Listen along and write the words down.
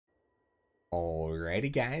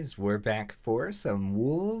Alrighty guys, we're back for some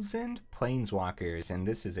Wolves and Planeswalkers, and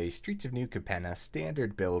this is a Streets of New Capenna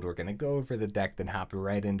Standard build. We're going to go over the deck, then hop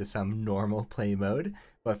right into some normal play mode.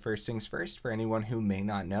 But first things first, for anyone who may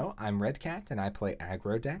not know, I'm Red Cat, and I play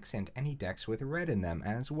aggro decks and any decks with red in them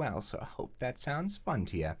as well, so I hope that sounds fun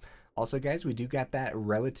to you. Also guys, we do got that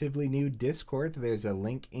relatively new Discord. There's a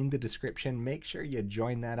link in the description. Make sure you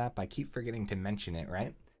join that up. I keep forgetting to mention it,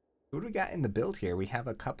 right? What do we got in the build here? We have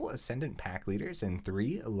a couple Ascendant Packleaders and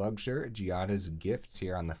 3 Luxior Giada's Gifts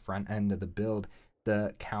here on the front end of the build.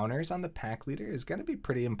 The counters on the Packleader is going to be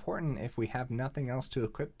pretty important if we have nothing else to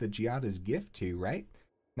equip the Giada's Gift to, right?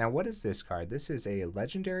 Now, what is this card? This is a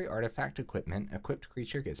legendary artifact equipment. Equipped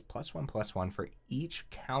creature gets +1/+1 for each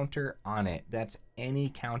counter on it. That's any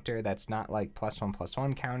counter. That's not like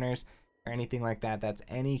 +1/+1 counters or anything like that. That's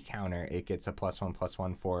any counter it gets a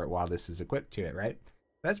 +1/+1 for while this is equipped to it, right?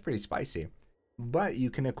 That's pretty spicy. But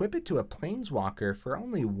you can equip it to a Planeswalker for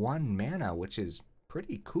only 1 mana, which is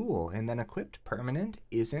pretty cool. And then equipped permanent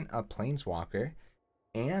isn't a Planeswalker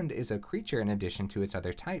and is a creature in addition to its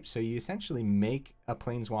other types. So you essentially make a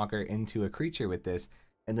Planeswalker into a creature with this,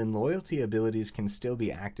 and then loyalty abilities can still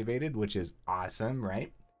be activated, which is awesome,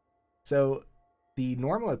 right? So the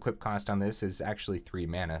normal equip cost on this is actually 3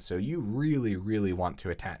 mana. So you really want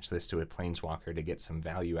to attach this to a Planeswalker to get some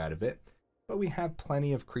value out of it. But we have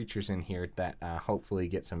plenty of creatures in here that hopefully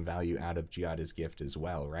get some value out of Giada's Gift as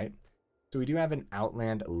well, right? So we do have an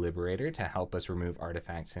Outland Liberator to help us remove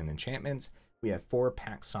artifacts and enchantments. We have 4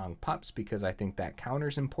 Packsong Pups because I think that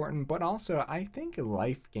counter's important, but also I think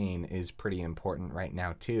life gain is pretty important right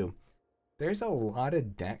now too. There's a lot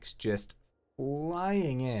of decks just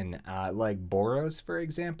flying in, like Boros, for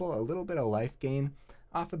example. A little bit of life gain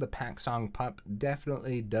off of the Packsong Pup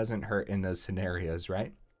definitely doesn't hurt in those scenarios,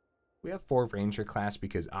 right? We have 4 Ranger class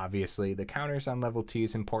because obviously the counters on level 2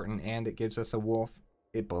 is important and it gives us a wolf.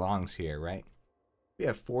 It belongs here, right? We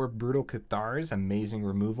have 4 Brutal Cathars, amazing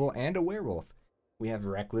removal, and a werewolf. We have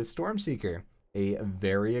Reckless Stormseeker, a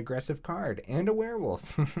very aggressive card, and a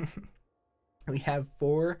werewolf. We have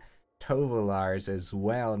 4 Tovolars as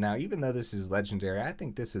well. Now, even though this is legendary, I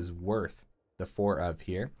think this is worth the 4 of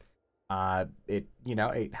here.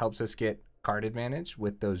 It helps us get card advantage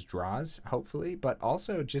with those draws, hopefully, but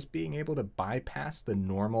also just being able to bypass the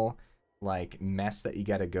normal like mess that you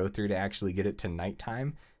got to go through to actually get it to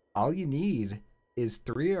nighttime. All you need is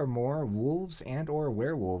 3 or more wolves and or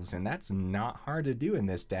werewolves, and that's not hard to do in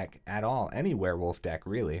this deck at all. Any werewolf deck,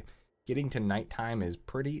 really. Getting to nighttime is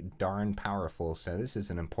pretty darn powerful, so this is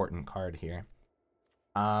an important card here.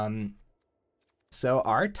 So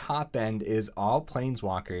our top end is all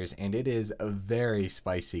Planeswalkers, and it is very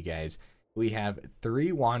spicy, guys. We have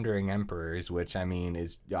 3 Wandering Emperors, which I mean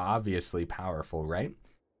is obviously powerful, right?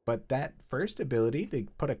 But that first ability to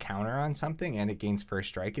put a counter on something and it gains first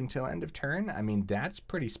strike until end of turn, I mean, that's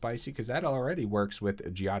pretty spicy because that already works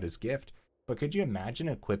with Giada's Gift. But could you imagine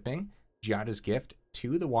equipping Giada's Gift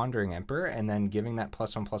to the Wandering Emperor and then giving that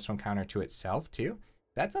 +1/+1 counter to itself too?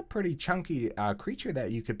 That's a pretty chunky creature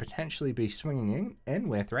that you could potentially be swinging in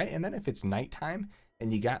with, right? And then if it's nighttime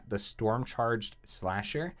and you got the Storm Charged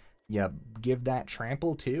Slasher, you give that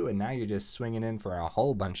trample too, and now you're just swinging in for a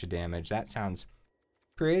whole bunch of damage. That sounds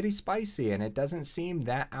pretty spicy, and it doesn't seem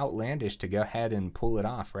that outlandish to go ahead and pull it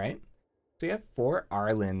off, right? So you have 4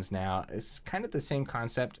 Arlins now. It's kind of the same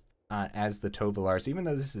concept as the Tovolars. Even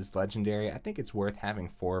though this is legendary, I think it's worth having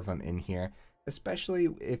 4 of them in here, especially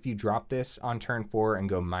if you drop this on turn 4 and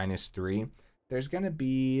go -3. There's going to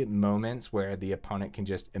be moments where the opponent can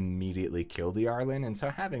just immediately kill the Arlinn, and so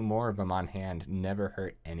having more of them on hand never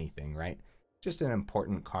hurt anything, right? Just an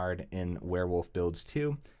important card in werewolf builds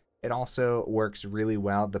too. It also works really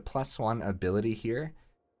well. The +1 ability here,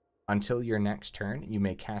 until your next turn, you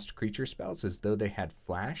may cast creature spells as though they had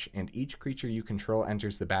flash, and each creature you control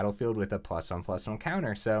enters the battlefield with a +1/+1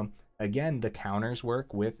 counter. So again, the counters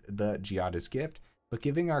work with the Giada's Gift, but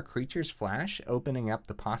giving our creatures flash, opening up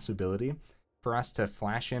the possibility for us to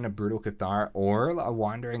flash in a Brutal Cathar or a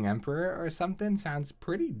Wandering Emperor or something sounds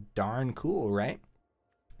pretty darn cool, right?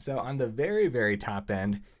 So on the very top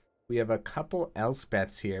end, we have a couple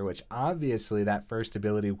Elspeths here, which obviously that first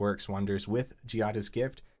ability works wonders with Giada's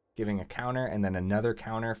Gift, giving a counter and then another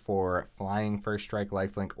counter for flying, first strike,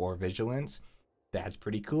 lifelink, or vigilance. That's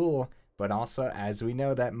pretty cool. But also, as we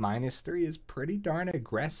know, that -3 is pretty darn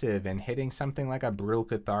aggressive, and hitting something like a Brutal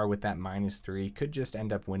Cathar with that -3 could just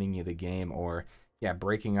end up winning you the game, or yeah,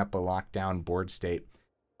 breaking up a lockdown board state.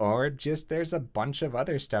 Or just there's a bunch of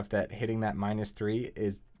other stuff that hitting that -3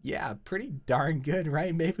 is, yeah, pretty darn good,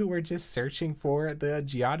 right? Maybe we're just searching for the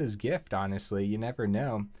Giada's Gift, honestly. You never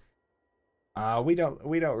know. We don't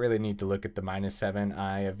really need to look at the -7.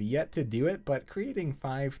 I have yet to do it, but creating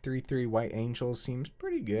 5/3/3 White Angels seems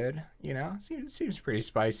pretty good. You know, seems pretty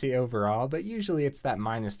spicy overall. But usually it's that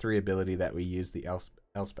 -3 ability that we use the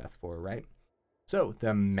Elspeth for, right? So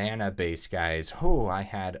the mana base, guys. Oh, I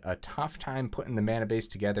had a tough time putting the mana base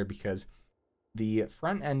together because the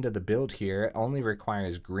front end of the build here only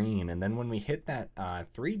requires green, and then when we hit that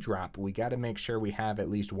 3-drop, we got to make sure we have at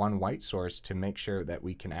least one white source to make sure that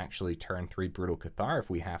we can actually turn 3 Brutal Cathar if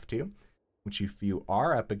we have to, which if you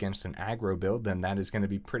are up against an aggro build, then that is going to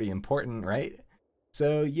be pretty important, right?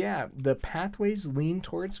 So yeah, the pathways lean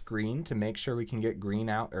towards green to make sure we can get green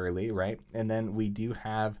out early, right? And then we do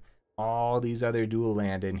have all these other dual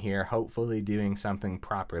land in here, hopefully doing something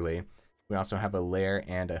properly. We also have a Lair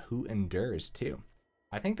and a Who Endures too.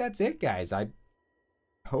 I think that's it, guys. I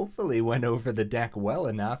hopefully went over the deck well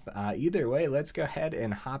enough. Either way, let's go ahead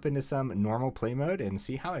and hop into some normal play mode and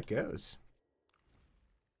see how it goes.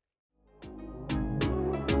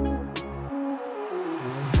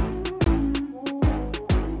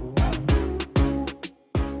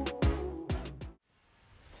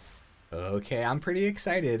 Okay, I'm pretty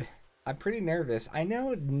excited. I'm pretty nervous. I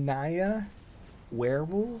know Naya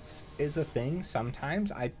Werewolves is a thing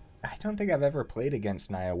sometimes. I don't think I've ever played against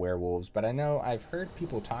Naya Werewolves, but I know I've heard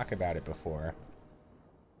people talk about it before.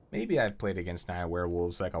 Maybe I've played against Naya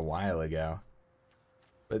Werewolves like a while ago.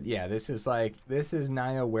 But yeah, this is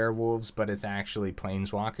Naya Werewolves, but it's actually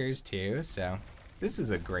Planeswalkers too, so this is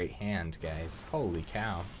a great hand, guys. Holy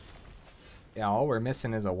cow. Yeah, all we're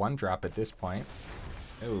missing is a 1-drop at this point.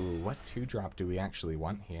 Oh, what 2-drop do we actually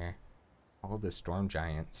want here? All the Storm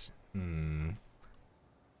Giants.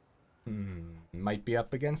 Might be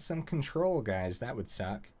up against some control, guys. That would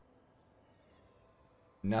suck.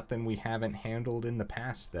 Nothing we haven't handled in the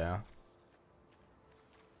past, though.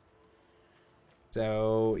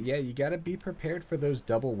 So, yeah, you gotta be prepared for those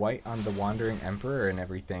double white on the Wandering Emperor and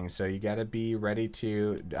everything. So you gotta be ready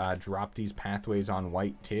to drop these pathways on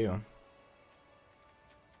white, too.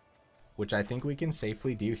 Which I think we can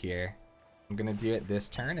safely do here. I'm gonna do it this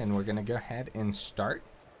turn, and we're gonna go ahead and start.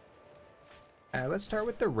 Let's start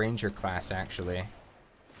with the Ranger class, actually.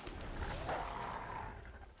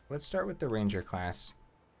 Let's start with the Ranger class.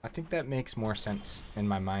 I think that makes more sense in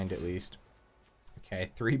my mind, at least.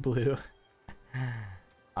 Okay, 3 blue.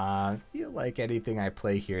 I feel like anything I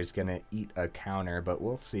play here is gonna eat a counter, but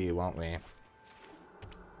we'll see, won't we?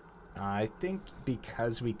 I think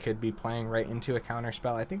because we could be playing right into a counter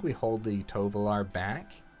spell, I think we hold the Tovolar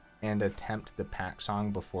back and attempt the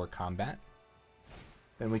Packsong before combat.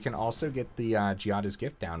 Then we can also get the Giada's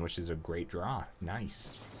Gift down, which is a great draw.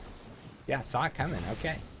 Nice. Yeah, saw it coming.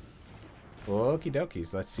 Okay. Okie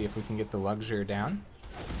dokies. Let's see if we can get the Luxior down.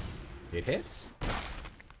 It hits.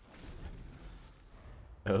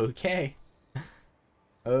 Okay.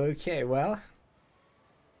 Okay, well.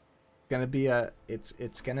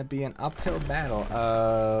 It's gonna be an uphill battle.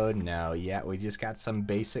 Oh no, yeah, we just got some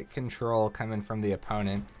basic control coming from the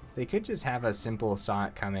opponent. They could just have a simple Saw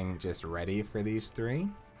It Coming just ready for these 3.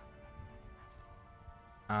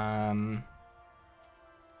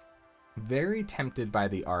 Very tempted by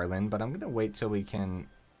the Arlinn, but I'm gonna wait till we can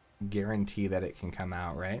guarantee that it can come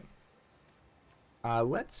out, right? Yeah,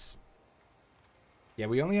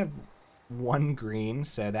 we only have 1 green,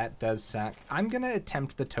 so that does suck. I'm gonna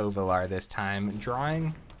attempt the Tovolar this time.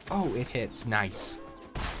 Drawing... Oh, it hits. Nice.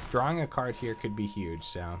 Drawing a card here could be huge,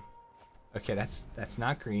 so... Okay, that's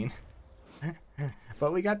not green.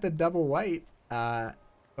 But we got the double white.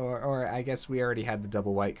 Or I guess we already had the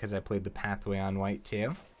double white because I played the pathway on white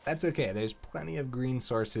too. That's okay. There's plenty of green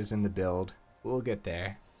sources in the build. We'll get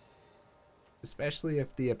there. Especially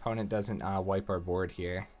if the opponent doesn't wipe our board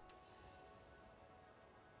here.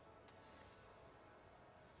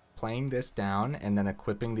 Playing this down and then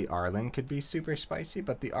equipping the Arlinn could be super spicy,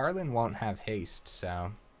 but the Arlinn won't have haste,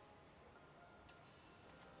 so...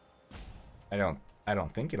 I don't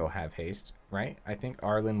think it'll have haste, right? I think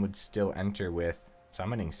Arlinn would still enter with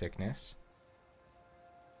Summoning Sickness.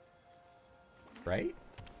 Right?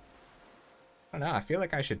 I don't know, I feel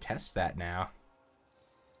like I should test that now.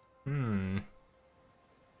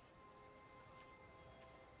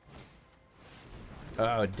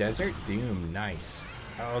 Oh, Desert Doom, nice.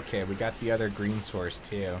 Okay, we got the other green source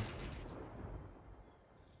too.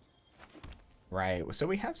 Right, so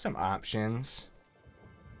we have some options.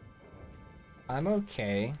 I'm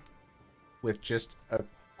okay with just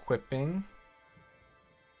equipping.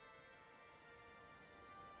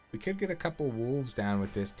 We could get a couple wolves down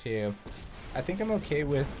with this too. I think I'm okay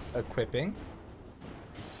with equipping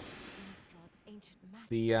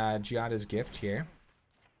the Giada's Gift here.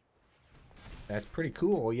 That's pretty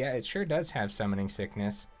cool. Yeah, it sure does have Summoning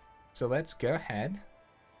Sickness. So let's go ahead.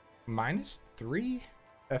 -3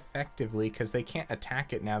 effectively, because they can't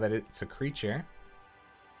attack it now that it's a creature.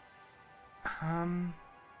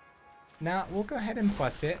 Now we'll go ahead and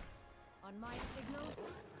plus it. On my signal,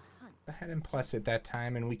 hunt. Go ahead and plus it that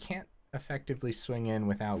time, and we can't effectively swing in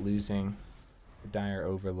without losing the Dire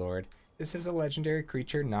Overlord. This is a legendary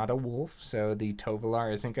creature, not a wolf, so the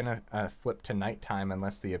Tovolar isn't going to flip to nighttime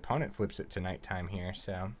unless the opponent flips it to nighttime here,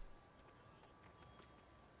 so...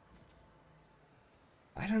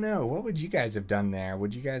 I don't know, what would you guys have done there?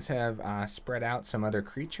 Would you guys have spread out some other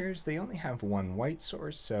creatures? They only have one white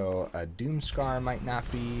source, so a Doomscar might not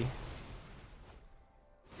be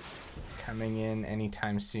coming in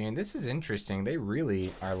anytime soon. This is interesting. They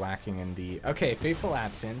really are lacking in the... Okay, Fateful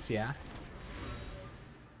Absence, yeah.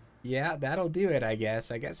 Yeah, that'll do it, I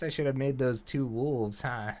guess. I guess I should have made those 2 wolves,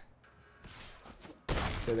 huh?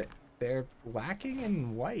 So they're lacking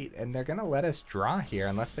in white, and they're gonna let us draw here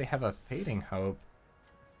unless they have a Fading Hope.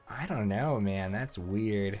 I don't know, man. That's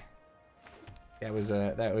weird. That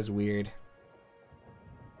was weird.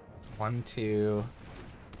 1, 2.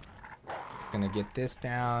 Gonna get this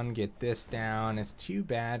down, get this down. It's too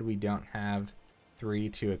bad we don't have 3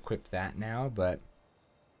 to equip that now, but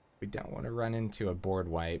we don't want to run into a board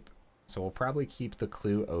wipe. So we'll probably keep the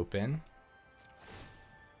clue open.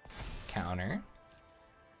 Counter.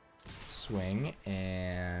 Swing,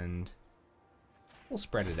 and we'll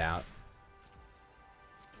spread it out.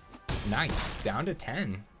 Nice, down to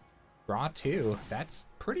 10. Draw 2. That's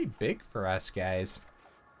pretty big for us, guys.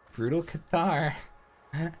 Brutal Cathar.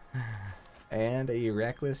 And a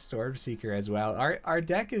Reckless Stormseeker as well. Our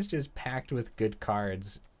deck is just packed with good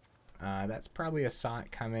cards. That's probably a Sot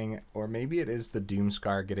coming, or maybe it is the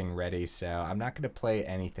Doomscar getting ready, so I'm not going to play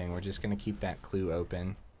anything. We're just going to keep that clue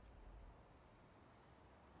open.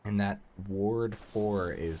 And that Ward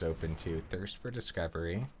 4 is open too. Thirst for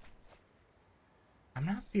Discovery. I'm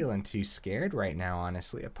not feeling too scared right now,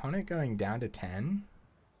 honestly. Opponent going down to 10.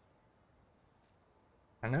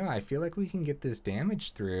 I don't know, I feel like we can get this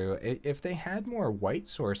damage through. If they had more white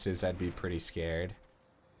sources, I'd be pretty scared.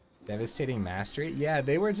 Devastating Mastery? Yeah,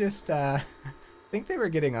 they were just, I think they were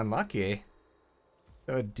getting unlucky.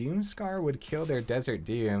 So a Doomscar would kill their Desert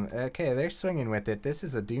Doom. Okay, they're swinging with it. This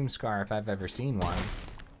is a Doomscar if I've ever seen one.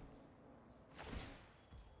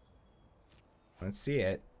 Let's see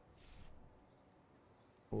it.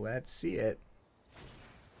 Let's see it.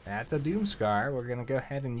 That's a Doomscar. We're gonna go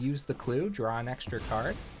ahead and use the clue, draw an extra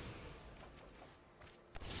card.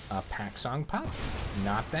 A Packsong Pup.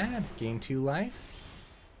 Not bad. Gain 2 life.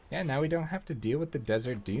 Yeah, now we don't have to deal with the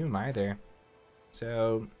Desert Doom either.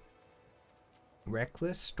 So,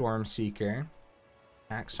 Reckless Stormseeker,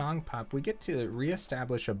 Packsong Pup. We get to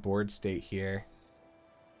reestablish a board state here,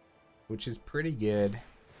 which is pretty good.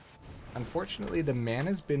 Unfortunately, the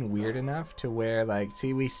mana's been weird enough to where, like,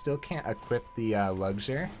 see, we still can't equip the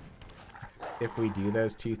Luxior if we do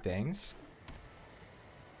those 2 things.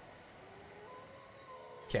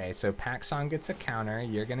 Okay, so Packsong gets a counter.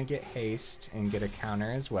 You're going to get haste and get a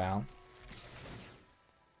counter as well.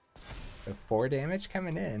 So 4 damage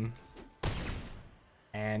coming in.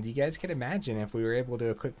 And you guys can imagine if we were able to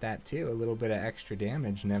equip that too, a little bit of extra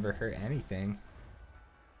damage never hurt anything.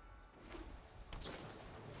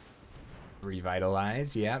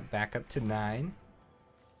 Revitalize, yeah, back up to 9.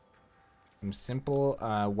 Some simple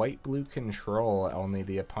white-blue control, only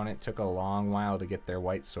the opponent took a long while to get their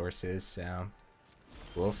white sources, so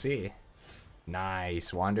we'll see.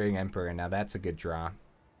 Nice, Wandering Emperor, now that's a good draw.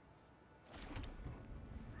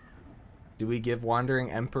 Do we give Wandering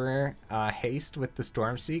Emperor haste with the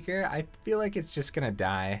Stormseeker? I feel like it's just gonna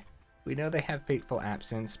die. We know they have Fateful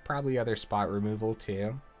Absence, probably other spot removal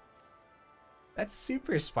too. That's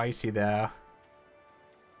super spicy though.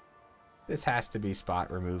 This has to be spot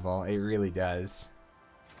removal. It really does.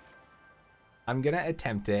 I'm gonna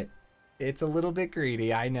attempt it. It's a little bit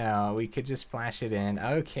greedy, I know. We could just flash it in.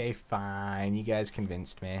 Okay, fine. You guys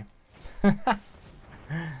convinced me.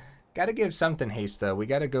 Gotta give something haste though. We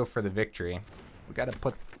gotta go for the victory. We gotta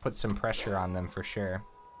put some pressure on them for sure.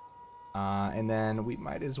 And then we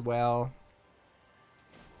might as well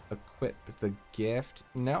equip the gift.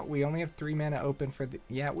 No, we only have 3 mana open for the...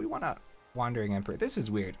 Yeah, we want a Wandering Emperor. This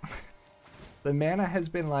is weird. The mana has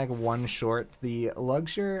been like 1 short. The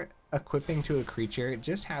Luxior equipping to a creature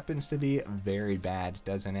just happens to be very bad,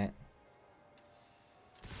 doesn't it?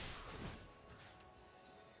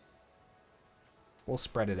 We'll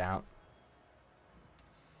spread it out.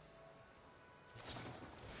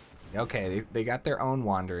 Okay, they got their own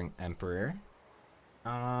Wandering Emperor.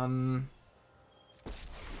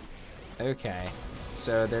 Okay,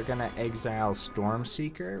 So they're gonna exile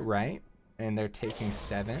Stormseeker, right? And they're taking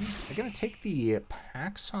 7. They're gonna take the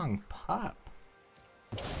Packsong Pup.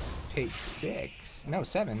 Take 6. No,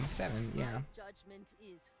 7. 7, yeah. Judgment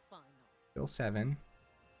is final. Still 7.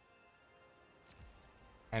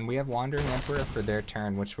 And we have Wandering Emperor for their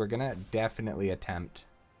turn, which we're gonna definitely attempt.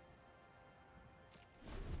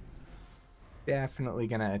 Definitely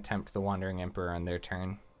gonna attempt the Wandering Emperor on their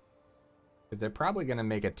turn. Because they're probably gonna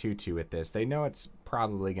make a 2-2 with this. They know it's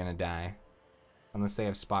probably gonna die. Unless they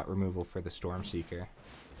have spot removal for the Stormseeker.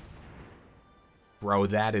 Bro,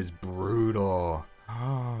 that is brutal.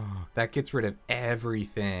 Oh, that gets rid of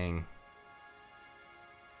everything.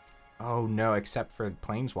 Oh no, except for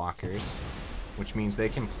Planeswalkers. Which means they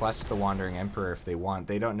can plus the Wandering Emperor if they want.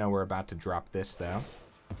 They don't know we're about to drop this, though.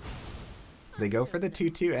 They go for the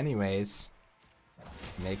 2-2 anyways.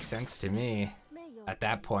 Makes sense to me. At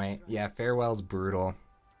that point, yeah, Farewell's brutal.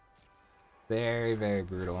 Very, very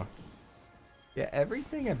brutal. Yeah,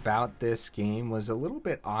 everything about this game was a little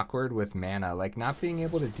bit awkward with mana. Like, not being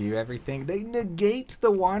able to do everything. They negate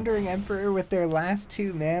the Wandering Emperor with their last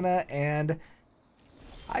 2 mana, and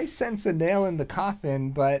I sense a nail in the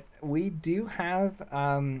coffin, but we do have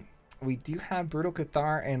Brutal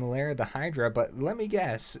Cathar and Lair the Hydra, but let me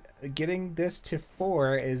guess, getting this to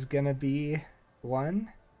 4 is gonna be 1,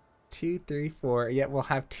 2, 3, 4. Yeah, we'll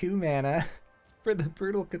have 2 mana for the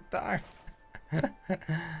Brutal Cathar.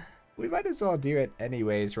 We might as well do it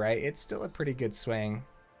anyways, right? It's still a pretty good swing.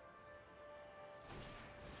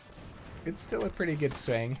 It's still a pretty good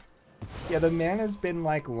swing. Yeah, the mana's been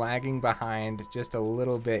like lagging behind just a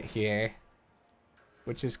little bit here,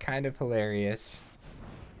 which is kind of hilarious.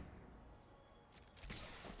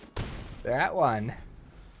 They're at 1.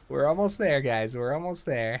 We're almost there, guys. We're almost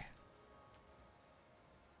there.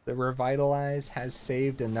 The Revitalize has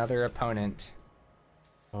saved another opponent.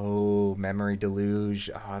 Oh, Memory Deluge.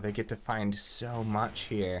 Oh, they get to find so much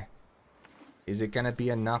here. Is it going to be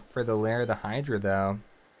enough for the Lair the Hydra, though?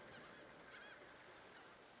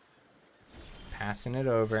 Passing it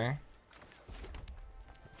over.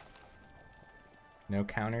 No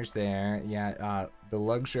counters there. Yeah, the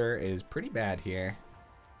Luxior is pretty bad here.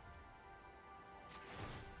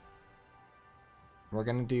 We're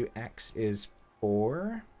going to do X is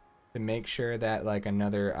 4 to make sure that, like,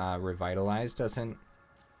 another Revitalize doesn't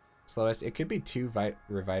slow us. It could be 2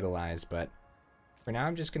 Revitalize, but for now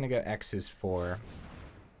I'm just going to go X is 4.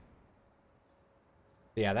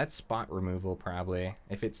 Yeah, that's spot removal probably.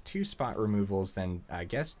 If it's 2 spot removals, then I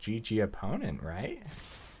guess GG opponent, right?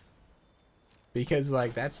 Because,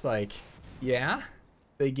 like, that's like, yeah,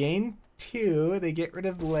 they gain 2, they get rid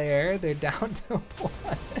of Lair, they're down to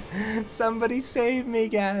 1. Somebody save me,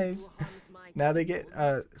 guys. Now they get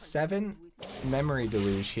 7 Memory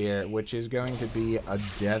Deluge here, which is going to be a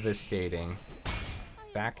devastating.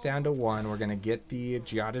 Back down to 1. We're going to get the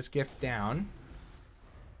Giada's Gift down.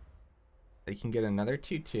 They can get another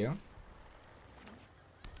 2-2.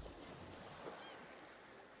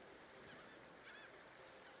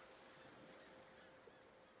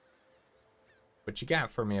 What you got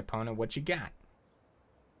for me, opponent? What you got?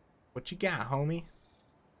 What you got, homie?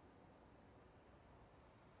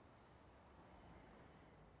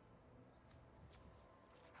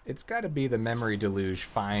 It's got to be the Memory Deluge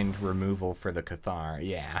find removal for the Cathar.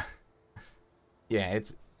 Yeah. Yeah,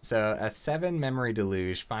 it's so a 7 Memory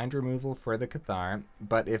Deluge find removal for the Cathar,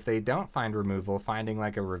 but if they don't find removal, finding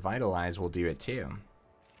like a Revitalize will do it too.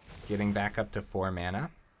 Getting back up to 4 mana.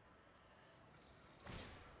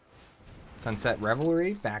 Sunset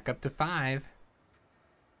Revelry, back up to 5.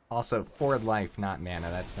 Also, 4 life, not mana.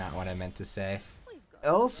 That's not what I meant to say.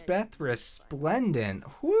 Elspeth Resplendent.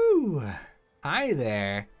 Whoo! Hi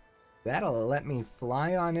there. That'll let me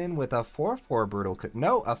fly on in with a 4-4 Brutal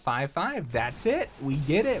No, a 5-5. That's it. We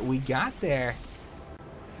did it. We got there.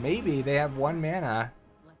 Maybe they have 1 mana.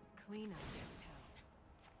 Let's clean up this town.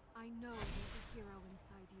 I know there's a hero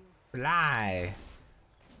inside you. Fly.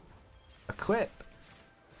 Equip.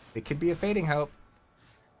 It could be a Fading Hope.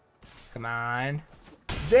 Come on.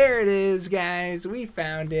 There it is, guys. We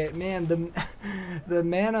found it. Man, the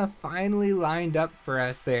mana finally lined up for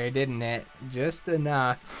us there, didn't it? Just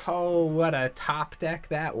enough. Oh, what a top deck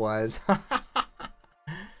that was.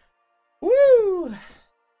 Woo!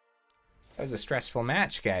 That was a stressful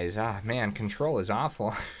match, guys. Ah, man, control is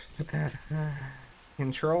awful.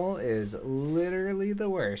 Control is literally the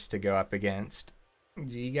worst to go up against.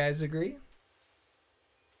 Do you guys agree?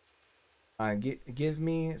 Give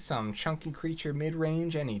me some chunky creature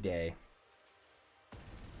mid-range any day.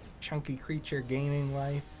 Chunky creature gaining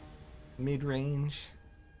life, mid-range.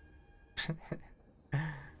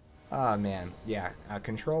 Oh man, yeah,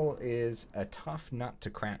 control is a tough nut to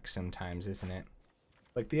crack sometimes, isn't it?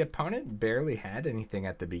 Like, the opponent barely had anything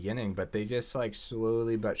at the beginning, but they just, like,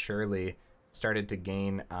 slowly but surely started to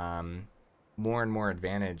gain more and more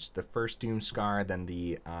advantage. The first Doomscar, then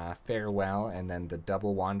the Farewell, and then the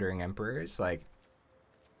double Wandering Emperors. Like,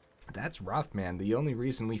 that's rough, man. The only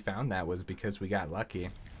reason we found that was because we got lucky.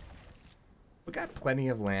 We got plenty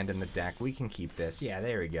of land in the deck. We can keep this. Yeah,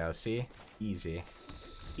 there we go. See? Easy.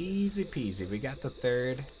 Easy peasy. We got the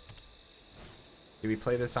third. Do we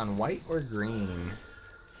play this on white or green?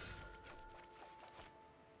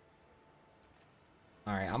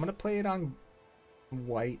 Alright, I'm going to play it on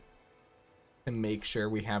white to make sure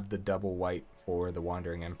we have the double white for the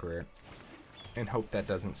Wandering Emperor. And hope that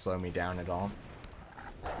doesn't slow me down at all.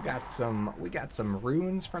 We got some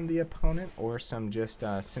runes from the opponent, or some just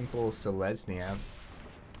simple Selesnya.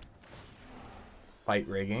 Fight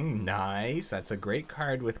rigging, nice. That's a great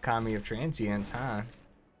card with Kami of Transience, huh?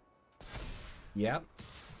 Yep.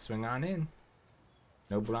 Swing on in.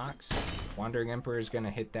 No blocks. Wandering Emperor is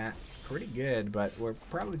gonna hit that pretty good, but we're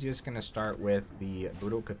probably just gonna start with the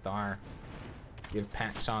Brutal Cathar. Give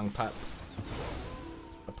Packsong Pup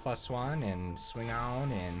a +1 and swing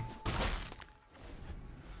on in.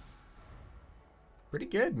 Pretty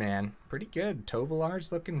good, man. Pretty good.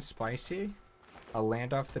 Tovolar's looking spicy. A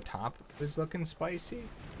land off the top is looking spicy.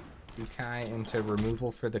 Ukai into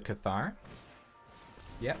removal for the Cathar.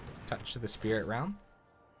 Yep, touch to the Spirit Realm.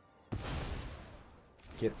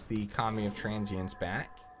 Gets the Kami of Transience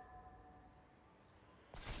back.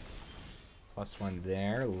 +1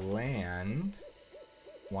 there. Land.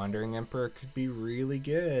 Wandering Emperor could be really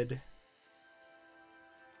good.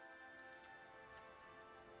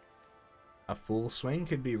 A full swing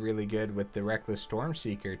could be really good with the Reckless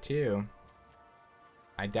Stormseeker too.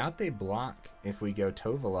 I doubt they block if we go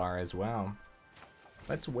Tovolar as well.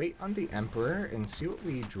 Let's wait on the Emperor and see what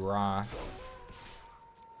we draw.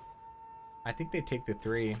 I think they take the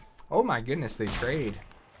 3. Oh my goodness, they trade.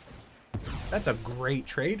 That's a great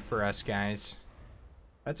trade for us, guys.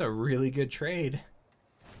 That's a really good trade.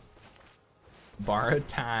 Borrowed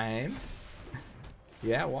time.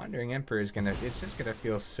 Yeah, Wandering Emperor is gonna, it's just gonna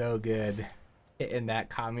feel so good hitting that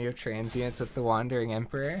Kami of Transience with the Wandering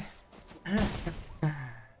Emperor.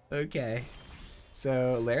 Okay.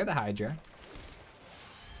 So, Lair the Hydra.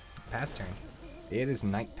 Pass turn. It is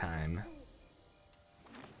nighttime.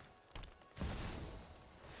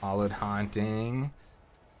 Hollowed Haunting.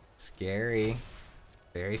 Scary.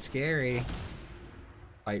 Very scary.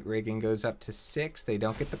 Fight rigging goes up to 6. They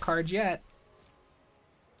don't get the card yet.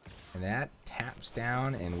 And that taps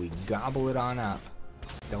down and we gobble it on up.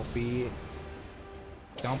 Don't be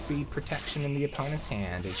protection in the opponent's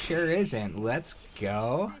hand. It sure isn't. Let's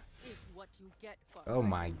go. Oh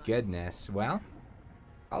my goodness. Well,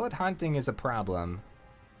 Hollowed Haunting is a problem.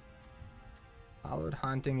 Hollowed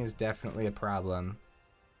Haunting is definitely a problem.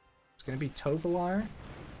 It's gonna be Tovolar,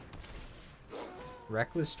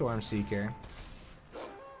 Reckless Stormseeker.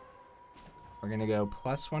 We're gonna go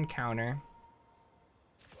 +1 counter.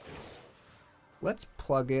 Let's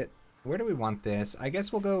plug it. Where do we want this? I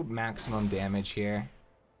guess we'll go maximum damage here.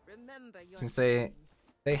 Since they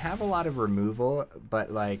have a lot of removal,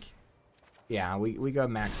 but like, yeah, we go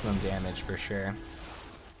maximum damage for sure.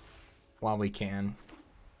 While we can.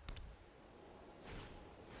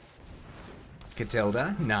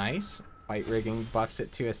 Catilda, nice. Fight rigging buffs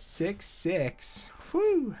it to a 6/6.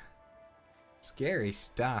 Whew. Scary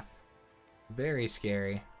stuff. Very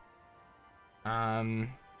scary.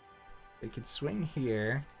 They could swing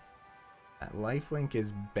here. That lifelink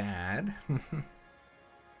is bad.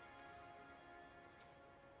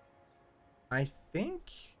 I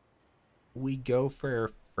think we go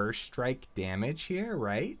for first strike damage here,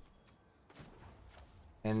 right?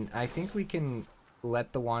 And I think we can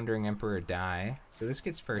let the Wandering Emperor die. So this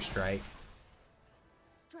gets first strike.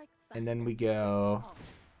 And then we go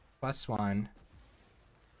 +1.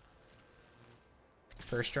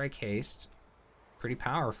 First strike haste. Pretty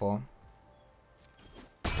powerful.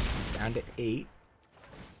 Down to 8.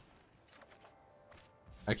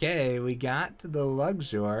 Okay, we got the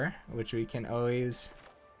Luxior, which we can always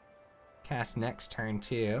cast next turn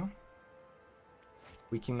too.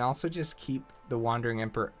 We can also just keep the Wandering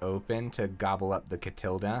Emperor open to gobble up the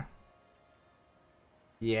Catilda.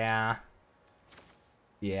 Yeah.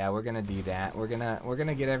 Yeah, we're gonna do that. We're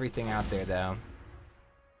gonna get everything out there though.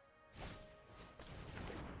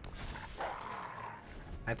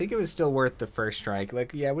 I think it was still worth the first strike.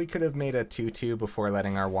 Like, yeah, we could have made a 2/2 before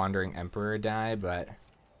letting our Wandering Emperor die, but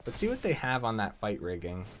let's see what they have on that fight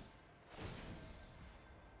rigging.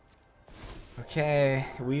 Okay,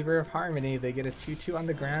 Weaver of Harmony, they get a 2/2 on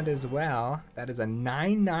the ground as well. That is a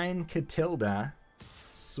 9/9 Catilda.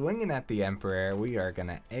 Swinging at the Emperor, we are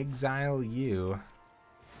gonna exile you.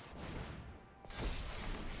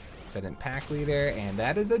 Ascendant Packleader, and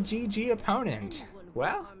that is a GG opponent.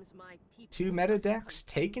 Well, 2 meta decks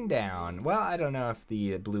taken down. Well, I don't know if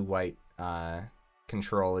the blue-white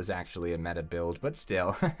control is actually a meta build, but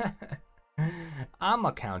still.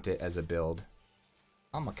 I'ma count it as a build.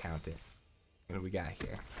 I'ma count it. What do we got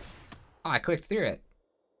here? Oh, I clicked through it.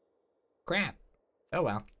 Crap. Oh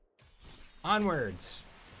well. Onwards.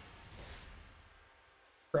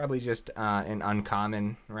 Probably just an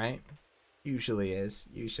uncommon, right? Usually is.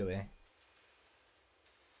 Usually.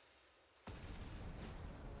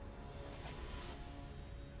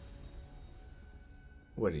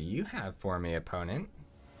 What do you have for me, opponent?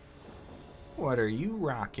 What are you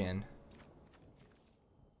rocking?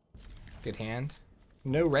 Good hand.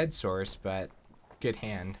 No red source, but good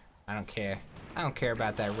hand. I don't care. I don't care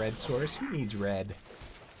about that red source. Who needs red?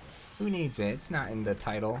 Who needs it? It's not in the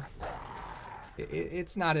title.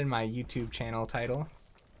 It's not in my YouTube channel title.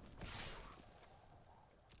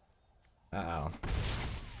 Uh-oh.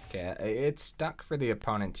 Okay, it's stuck for the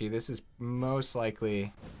opponent too. This is most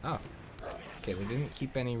likely... Oh. Okay, they didn't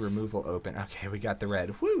keep any removal open. Okay, we got the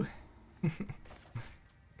red. Woo!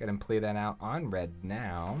 Got him play that out on red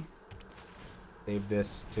now. Save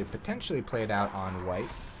this to potentially play it out on white.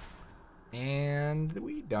 And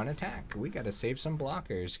we don't attack. We gotta save some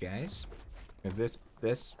blockers, guys. Because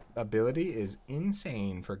this ability is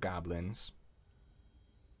insane for goblins.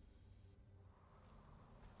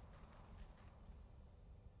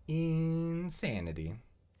 Insanity.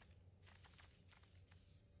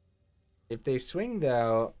 If they swing,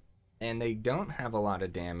 though, and they don't have a lot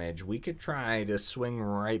of damage, we could try to swing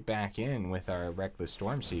right back in with our Reckless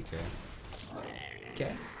Stormseeker.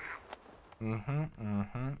 Okay.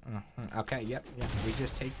 Okay, yep, we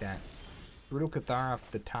just take that. Brutal Cathar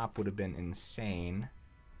off the top would have been insane.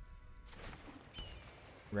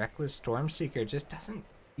 Reckless Stormseeker just doesn't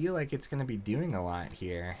feel like it's going to be doing a lot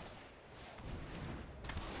here.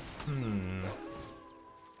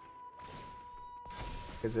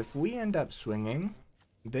 Because if we end up swinging,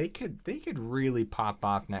 they could really pop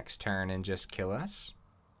off next turn and just kill us.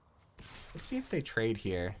 Let's see if they trade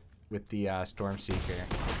here with the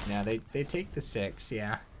Stormseeker. Now they take the 6,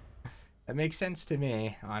 yeah. That makes sense to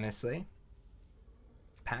me, honestly.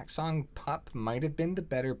 Packsong Pup might have been the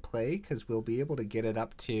better play because we'll be able to get it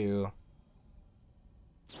up to...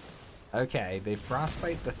 Okay, they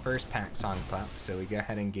frostbite the first Packsong Pup, so we go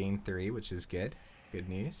ahead and gain 3, which is good. Good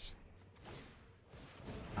news.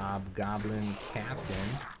 Hobgoblin Captain.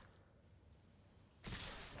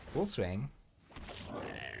 We'll swing.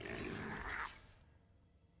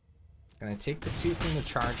 Gonna take the 2 from the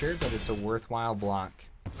Charger, but it's a worthwhile block.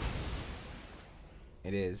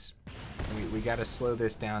 It is. We gotta slow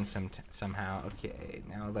this down somehow. Okay,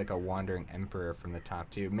 now like a Wandering Emperor from the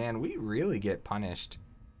top 2. Man, we really get punished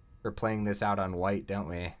for playing this out on white, don't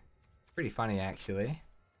we? Pretty funny, actually.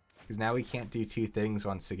 Because now we can't do 2 things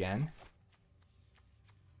once again.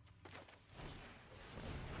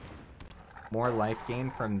 More life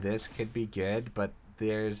gain from this could be good, but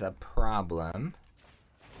there's a problem.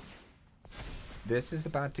 This is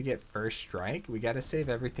about to get first strike. We gotta save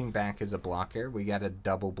everything back as a blocker. We gotta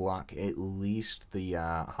double block at least the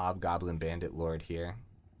Hobgoblin Bandit Lord here.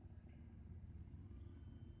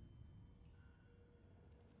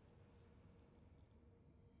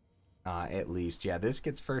 At least, yeah, this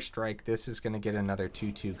gets first strike. This is gonna get another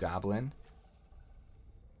 2/2 Goblin.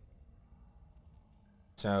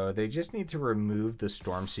 So they just need to remove the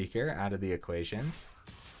Stormseeker out of the equation.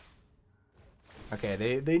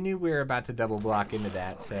 Okay, they knew we were about to double block into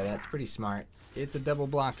that, so that's pretty smart. It's a double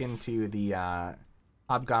block into the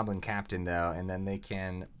Hobgoblin Captain, though, and then they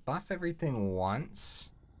can buff everything once.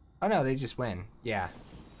 Oh, no, they just win. Yeah.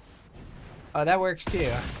 Oh, that works,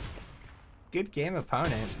 too. Good game,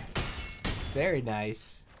 opponent. Very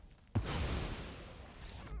nice.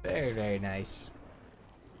 Very, very nice.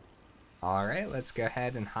 All right, let's go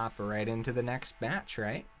ahead and hop right into the next match,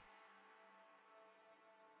 right?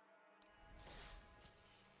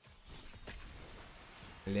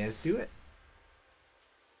 Let's do it.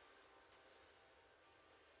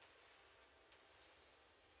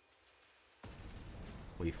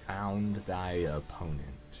 We found thy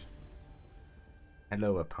opponent.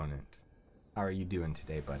 Hello, opponent. How are you doing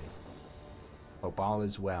today, buddy? Hope all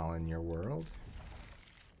is well in your world.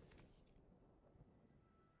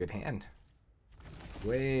 Good hand.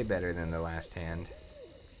 Way better than the last hand.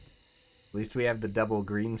 At least we have the double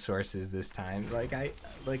green sources this time. Like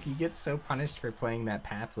you get so punished for playing that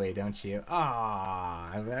pathway, don't you?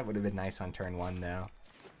 Ah, that would have been nice on turn 1 though.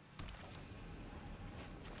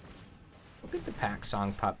 We'll get the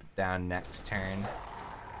Packsong Pup down next turn.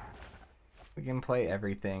 We can play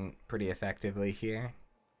everything pretty effectively here.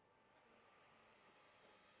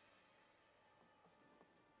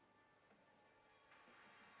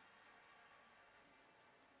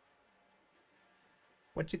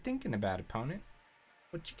 What you thinking about, opponent?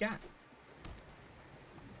 What you got?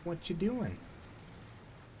 What you doing?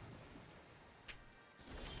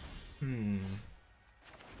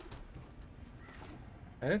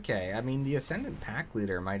 Okay, I mean, the Ascendant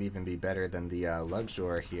Packleader might even be better than the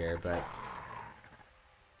Luxior here, but...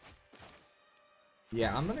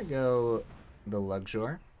 yeah, I'm gonna go the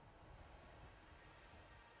Luxior.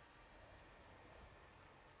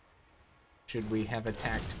 Should we have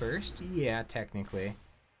attacked first? Yeah, technically.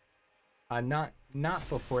 Not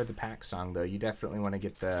before the Packsong though. You definitely want to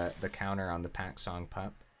get the counter on the Packsong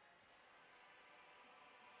Pup.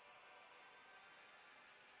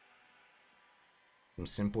 Some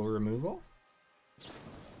simple removal.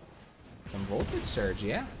 Some voltage surge,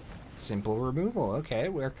 yeah. Simple removal. Okay,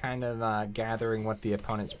 we're kind of gathering what the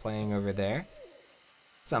opponent's playing over there.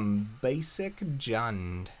 Some basic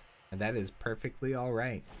Jund. And that is perfectly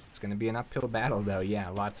alright. It's going to be an uphill battle, though. Yeah,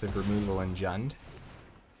 lots of removal in Jund.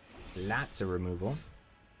 Lots of removal.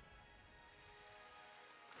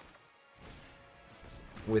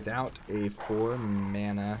 Without a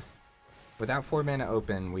 4-mana... without 4-mana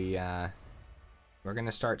open, we're going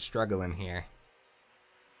to start struggling here.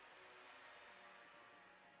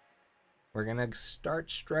 We're going to start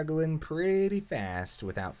struggling pretty fast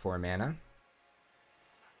without 4 mana.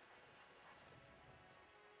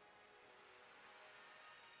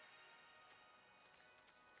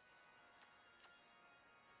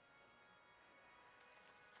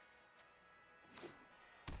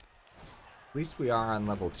 At least we are on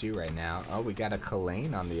level 2 right now. Oh, we got a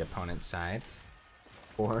Kalane on the opponent's side.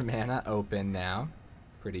 4 mana open now.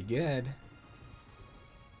 Pretty good.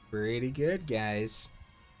 Pretty good, guys.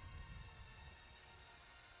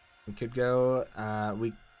 We could go,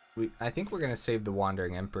 I think we're gonna save the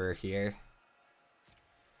Wandering Emperor here.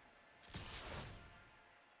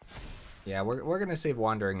 Yeah, we're gonna save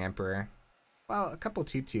Wandering Emperor. Well, a couple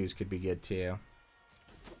 2/2s could be good too.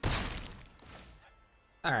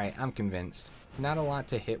 Alright, I'm convinced. Not a lot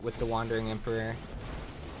to hit with the Wandering Emperor.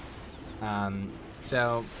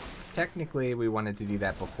 So, technically we wanted to do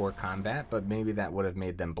that before combat, but maybe that would have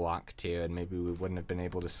made them block too, and maybe we wouldn't have been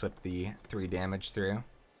able to slip the 3 damage through.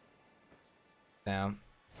 So,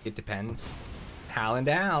 it depends.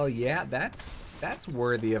 Hallandal, yeah, that's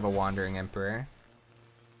worthy of a Wandering Emperor.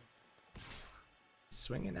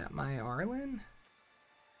 Swinging at my Arlinn?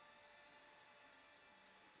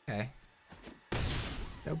 Okay.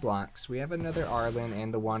 No blocks. We have another Arlinn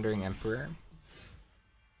and the Wandering Emperor.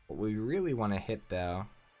 What we really want to hit, though,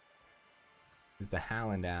 is the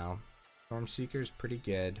Hallandal. Stormseeker's pretty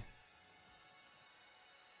good.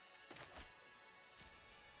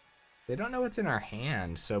 They don't know what's in our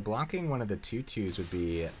hand, so blocking one of the 2/2s would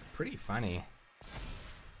be pretty funny.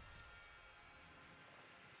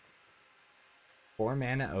 4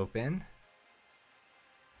 mana open.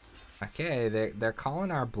 Okay, they're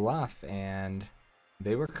calling our bluff, and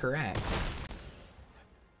they were correct.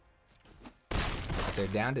 But they're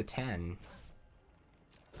down to 10.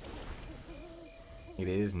 It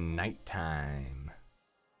is nighttime.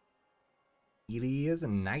 It is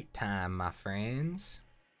nighttime, my friends.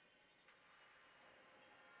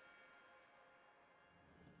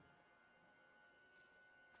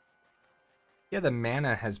 Yeah, the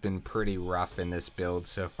mana has been pretty rough in this build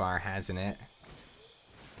so far, hasn't it?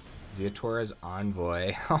 Zeotora's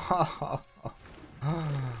Envoy.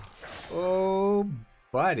 Oh,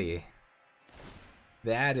 buddy.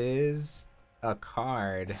 That is a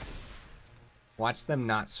card. Watch them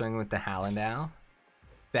not swing with the Hallandal.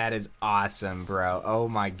 That is awesome, bro. Oh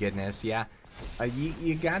my goodness, yeah.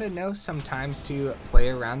 You gotta know sometimes to play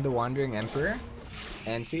around the Wandering Emperor.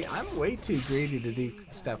 And see, I'm way too greedy to do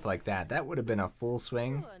stuff like that. That would have been a full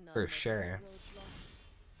swing for sure.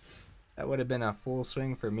 That would have been a full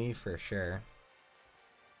swing for me for sure.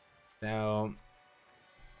 So,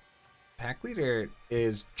 Packleader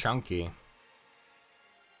is chunky.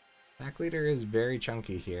 Packleader is very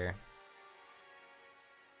chunky here.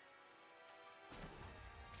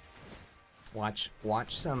 Watch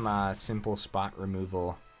some simple spot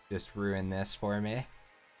removal just ruin this for me.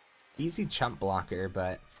 Easy chump blocker,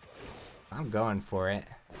 but I'm going for it.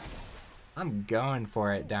 I'm going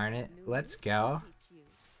for it, darn it. Let's go.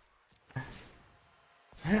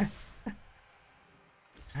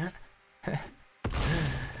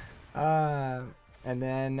 And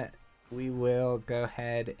then we will go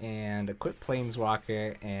ahead and equip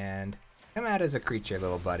Planeswalker and come out as a creature,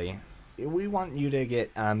 little buddy. We want you to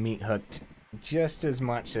get meat hooked just as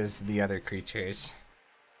much as the other creatures.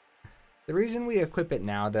 The reason we equip it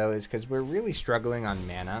now, though, is because we're really struggling on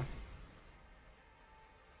mana.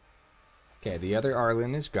 Okay, the other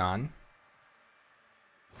Arlinn is gone.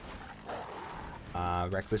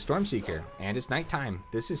 Reckless Stormseeker, and it's nighttime.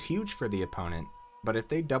 This is huge for the opponent, but if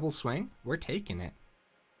they double swing, we're taking it.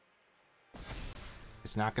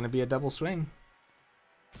 It's not going to be a double swing.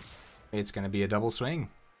 It's going to be a double swing.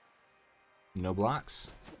 No blocks.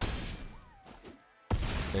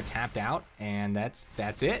 They're tapped out, and that's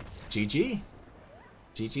it. GG.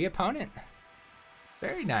 GG opponent.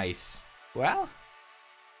 Very nice. Well,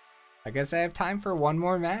 I guess I have time for one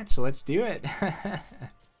more match. Let's do it.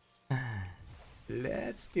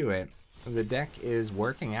 Let's do it. The deck is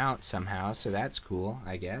working out somehow, so that's cool,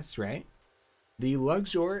 I guess, right? The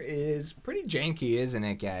Luxior is pretty janky, isn't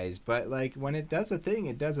it, guys? But, like, when it does a thing,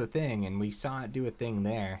 it does a thing, and we saw it do a thing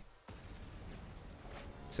there.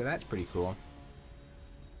 So that's pretty cool.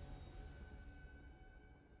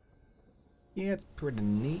 Yeah, it's pretty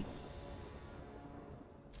neat.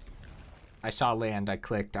 I saw land, I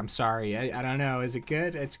clicked. I'm sorry, I don't know. Is it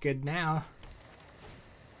good? It's good now.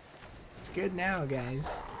 It's good now, guys.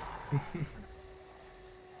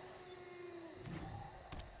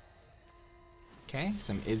 Okay,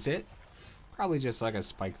 some is it? Probably just like a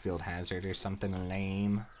Spikefield Hazard or something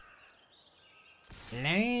lame.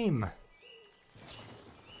 Lame!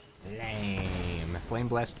 Lame. Flame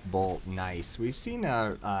Blessed Bolt, nice. We've seen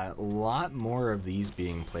a lot more of these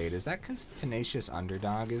being played. Is that because Tenacious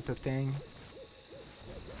Underdog is a thing?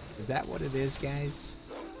 Is that what it is, guys?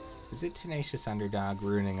 Is it Tenacious Underdog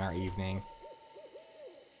ruining our evening?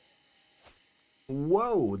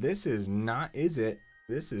 Whoa, this is not, is it?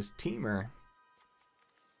 This is Temur.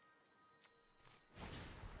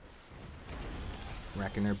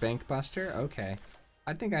 Reckoner Bankbuster? Okay.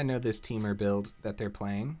 I think I know this Temur build that they're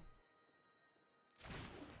playing.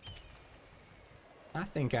 I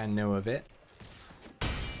think I know of it.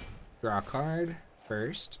 Draw a card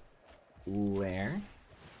first. Lair.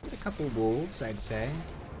 Get a couple wolves, I'd say.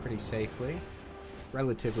 Pretty safely.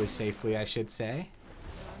 Relatively safely, I should say.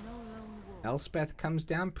 Elspeth comes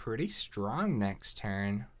down pretty strong next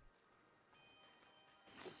turn.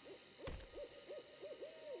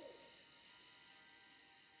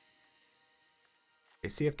 You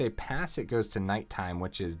see, if they pass, it goes to nighttime,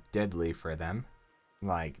 which is deadly for them.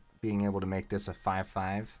 Like, being able to make this a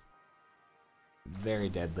 5/5. Very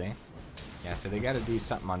deadly. Yeah, so they got to do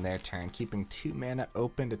something on their turn. Keeping 2 mana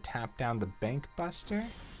open to tap down the Bank Buster.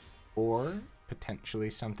 Or potentially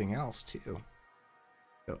something else, too.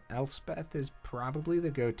 So Elspeth is probably the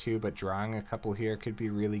go-to, but drawing a couple here could be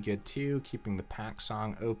really good, too. Keeping the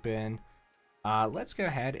Packsong open. Let's go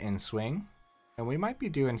ahead and swing. And we might be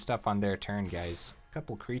doing stuff on their turn, guys.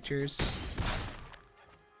 Couple creatures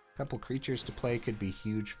to play could be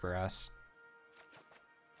huge for us.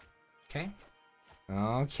 Okay.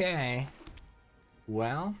 Okay.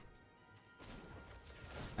 Well,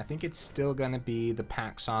 I think it's still gonna be the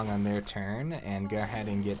Packsong on their turn and go ahead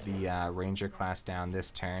and get the Ranger class down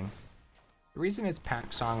this turn. The reason it's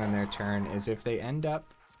Packsong on their turn is if they end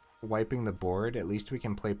up wiping the board, at least we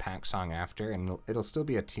can play Packsong after, and it'll still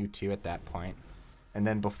be a 2/2 at that point. And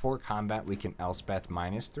then before combat, we can Elspeth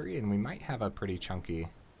 -3, and we might have a pretty chunky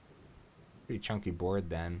board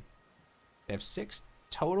then. They have 6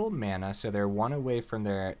 total mana, so they're 1 away from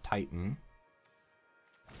their Titan.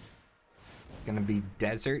 Gonna be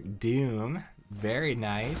Desert Doom. Very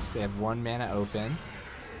nice. They have 1 mana open.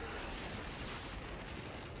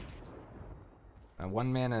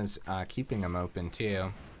 1 mana's keeping them open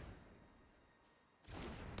too.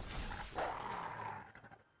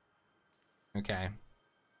 Okay,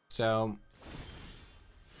 so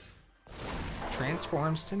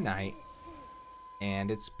transforms tonight,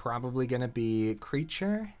 and it's probably gonna be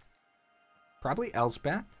creature, probably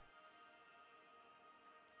Elspeth.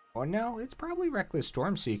 Or no, it's probably Reckless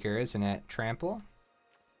Stormseeker, isn't it? Trample?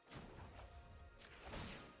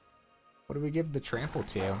 What do we give the trample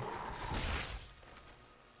to?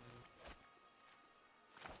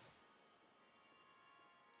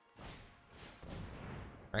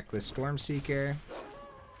 Reckless Stormseeker.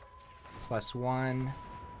 +1.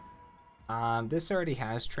 This already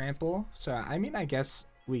has trample, so I mean, I guess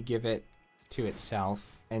we give it to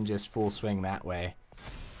itself and just full swing that way.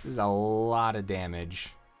 This is a lot of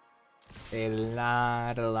damage. A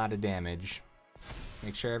lot of damage.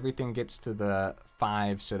 Make sure everything gets to the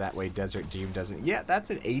 5 so that way Desert Doom doesn't... Yeah, that's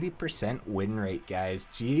an 80% win rate, guys.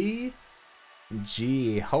 Gee.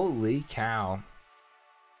 Holy cow.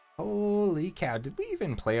 Holy cow. Did we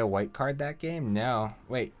even play a white card that game? No.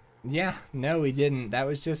 Wait. Yeah, no, we didn't. That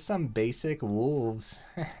was just some basic wolves.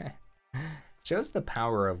 Shows the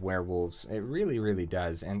power of werewolves. It really, really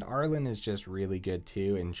does. And Arlinn is just really good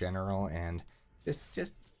too in general. And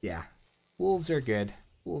just yeah. Wolves are good.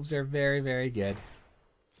 Wolves are very, very good.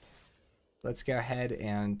 Let's go ahead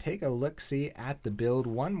and take a look-see at the build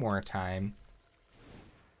one more time.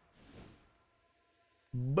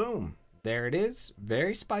 Boom. There it is.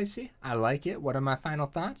 Very spicy. I like it. What are my final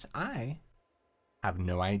thoughts? I have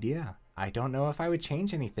no idea. I don't know if I would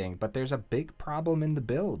change anything, but there's a big problem in the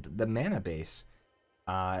build, the mana base.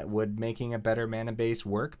 Would making a better mana base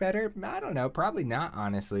work better? I don't know, probably not,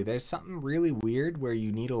 honestly. There's something really weird where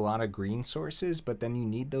you need a lot of green sources, but then you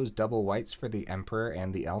need those double whites for the Emperor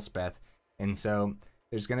and the Elspeth. And so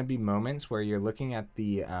there's going to be moments where you're looking at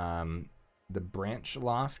the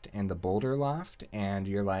Branchloft and the Boulder Loft, and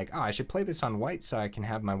you're like, oh, I should play this on white so I can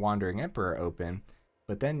have my Wandering Emperor open.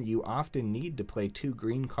 But then you often need to play 2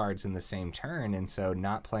 green cards in the same turn, and so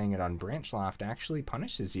not playing it on Branchloft actually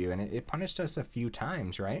punishes you, and it punished us a few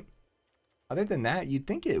times, right? Other than that, you'd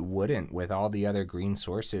think it wouldn't with all the other green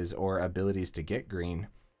sources or abilities to get green.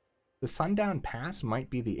 The Sundown Pass might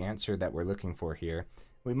be the answer that we're looking for here.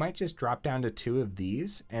 We might just drop down to 2 of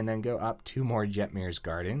these and then go up 2 more Jetmir's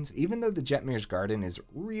Gardens. Even though the Jetmir's Garden is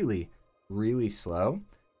really, really slow,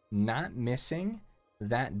 not missing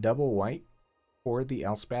that double white for the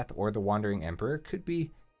Elspeth or the Wandering Emperor could be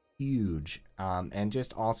huge. And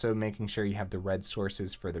just also making sure you have the red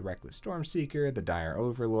sources for the Reckless Stormseeker, the Dire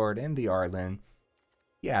Overlord, and the Arlinn.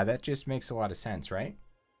 Yeah, that just makes a lot of sense, right?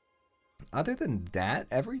 Other than that,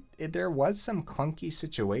 there was some clunky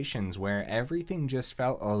situations where everything just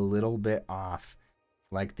felt a little bit off.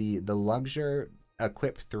 Like the Luxior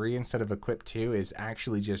equip 3 instead of equip 2 is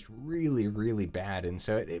actually just really, really bad. And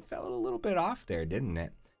so it felt a little bit off there, didn't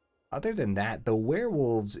it? Other than that, the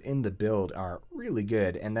werewolves in the build are really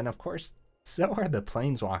good. And then, of course, so are the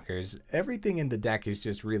planeswalkers. Everything in the deck is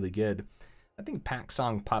just really good. I think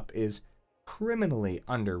Packsong Pup is criminally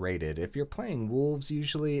underrated. If you're playing wolves,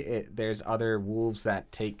 usually there's other wolves that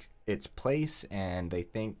take its place, and they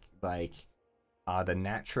think, like, the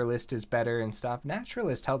Naturalist is better and stuff.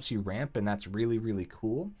 Naturalist helps you ramp, and that's really, really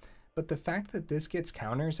cool. But the fact that this gets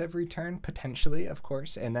counters every turn, potentially, of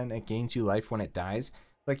course, and then it gains you life when it dies...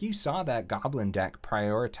 Like, you saw that Goblin deck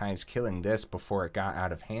prioritize killing this before it got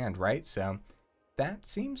out of hand, right? So that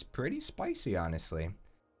seems pretty spicy, honestly.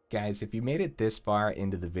 Guys, if you made it this far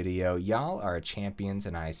into the video, y'all are champions,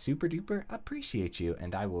 and I super duper appreciate you,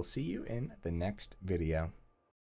 and I will see you in the next video.